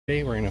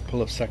Today we're gonna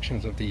pull up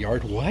sections of the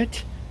yard.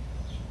 What?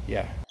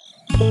 Yeah.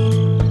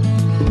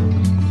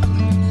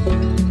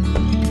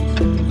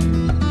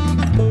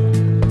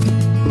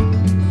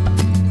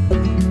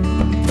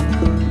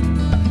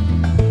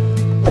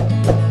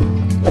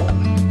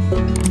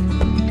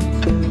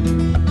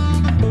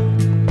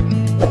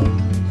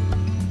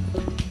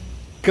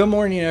 Good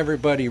morning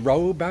everybody,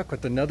 Raul back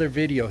with another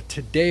video.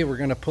 Today we're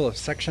going to pull up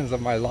sections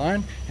of my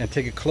lawn and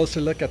take a closer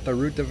look at the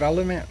root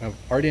development of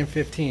Arden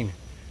 15.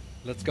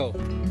 Let's go.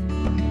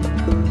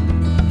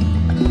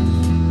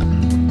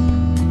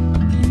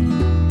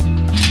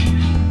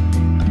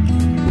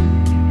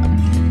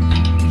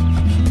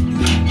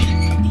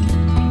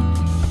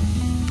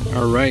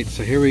 Alright,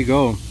 so here we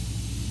go.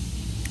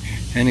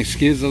 And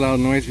excuse the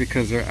loud noise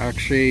because they're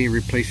actually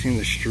replacing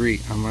the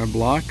street on my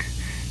block.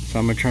 So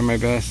I'm going to try my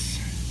best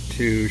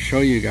to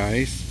show you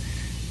guys.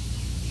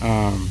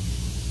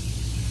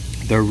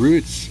 The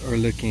roots are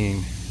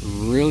looking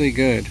really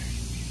good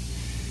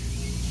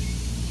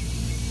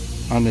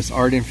on this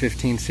Arden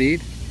 15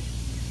 seed.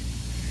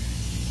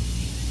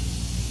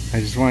 I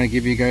just want to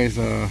give you guys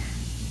a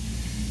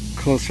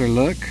closer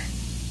look.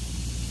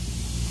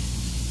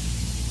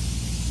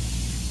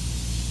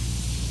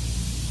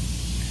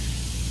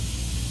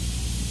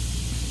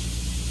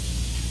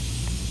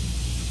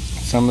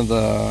 Some of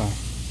the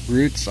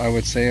roots I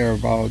would say are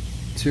about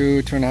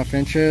 2.5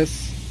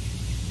 inches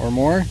or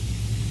more.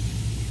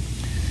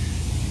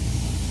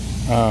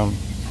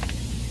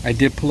 I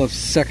did pull up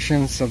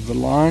sections of the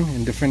lawn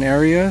in different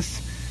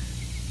areas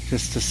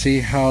just to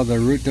see how the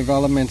root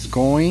development's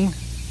going,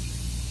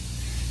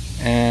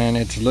 and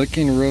it's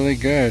looking really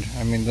good.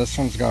 I mean, this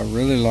one's got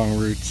really long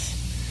roots,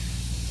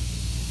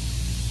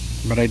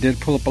 but I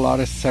did pull up a lot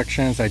of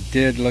sections. I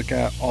did look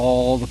at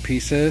all the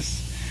pieces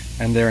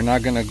and they're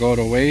not gonna go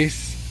to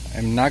waste.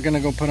 I'm not gonna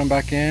go put them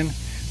back in.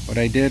 What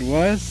I did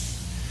was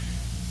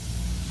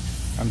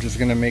I'm just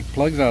gonna make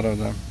plugs out of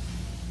them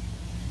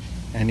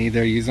and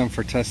either use them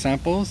for test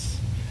samples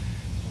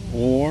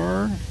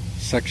or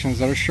sections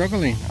that are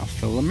struggling, I'll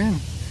fill them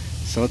in.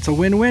 So it's a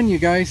win-win, you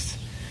guys.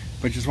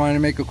 But just wanted to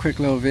make a quick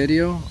little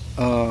video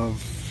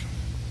of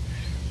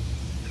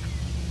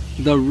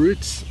the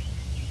roots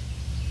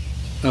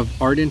of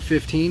Arden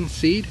 15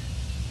 seed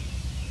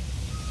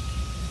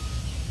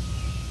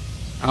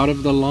out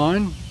of the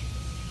lawn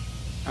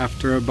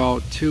after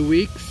about 2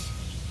 weeks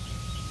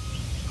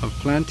of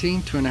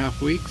planting, 2.5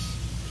 weeks.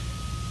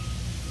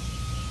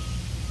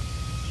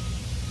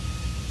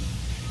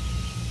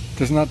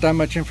 There's not that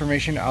much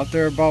information out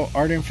there about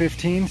Arden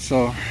 15,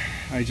 so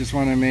I just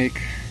want to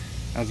make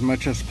as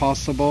much as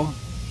possible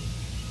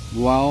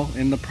while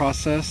in the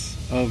process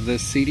of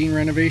this seeding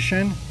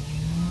renovation.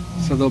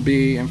 So there'll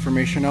be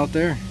information out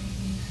there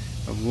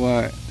of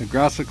what the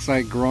grass looks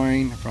like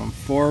growing from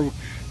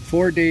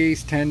 4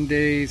 days, 10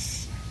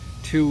 days,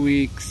 2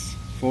 weeks,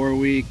 4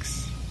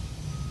 weeks,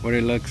 what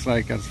it looks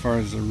like as far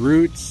as the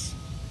roots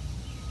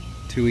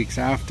 2 weeks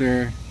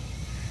after.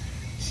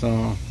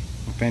 So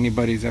if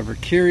anybody's ever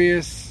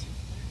curious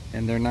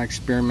and they're not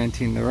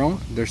experimenting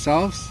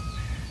themselves,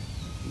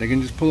 they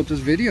can just pull up this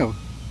video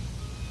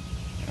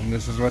and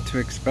this is what to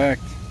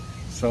expect.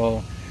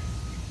 So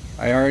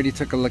I already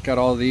took a look at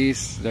all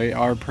these. They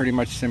are pretty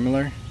much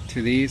similar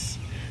to these,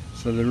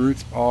 so the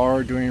roots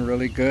are doing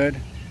really good.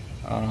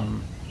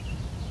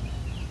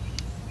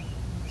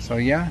 So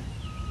yeah,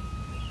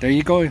 there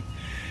you go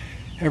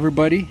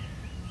everybody.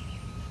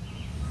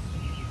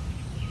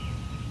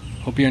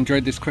 Hope you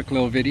enjoyed this quick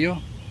little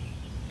video,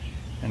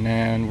 and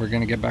then we're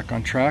gonna get back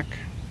on track.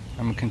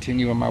 I'm gonna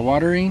continue with my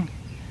watering,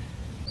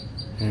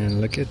 and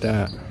look at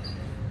that,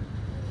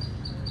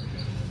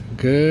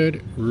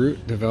 good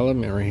root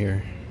development right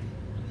here,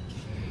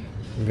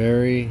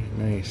 very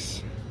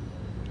nice.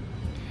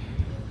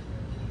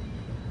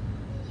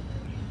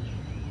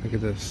 Look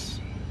at this.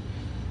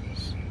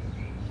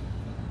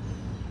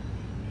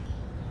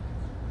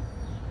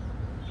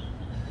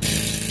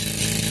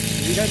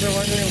 If you guys are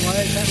wondering why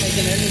I can't make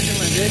an ending to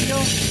my video,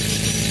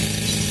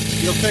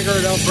 you'll figure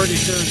it out pretty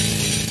soon.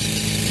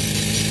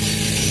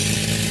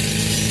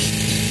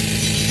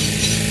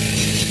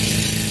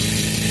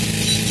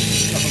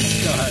 Oh my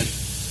god.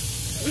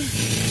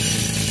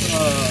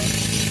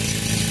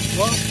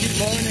 Well, keep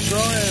mowing and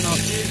growing, and I'll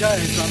see you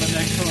guys on the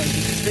next one.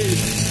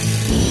 Peace.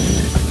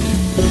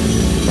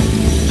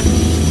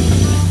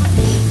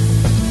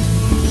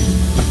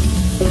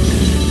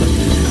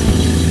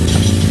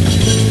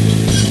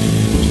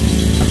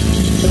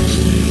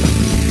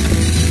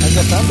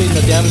 I'm being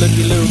the damn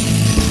looky-loo.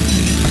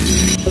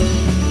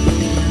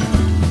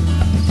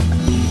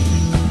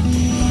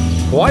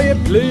 Quiet,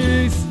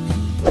 please.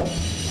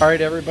 Alright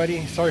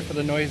everybody, sorry for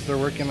the noise. They're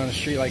working on the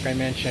street like I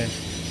mentioned,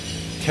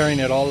 tearing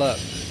it all up.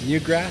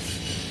 New grass,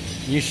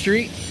 new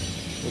street.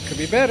 What could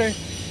be better?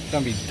 It's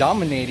gonna be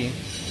dominating.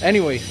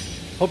 Anyways,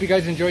 hope you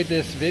guys enjoyed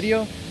this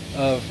video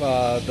of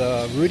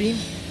the rooting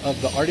of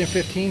the Arden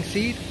 15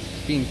 seed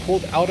being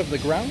pulled out of the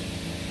ground.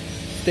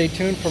 Stay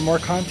tuned for more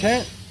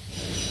content.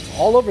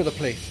 All over the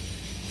place,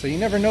 so you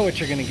never know what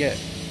you're gonna get.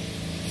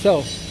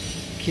 So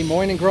keep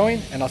mowing and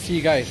growing, and I'll see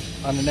you guys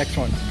on the next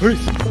one.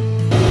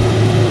 Peace.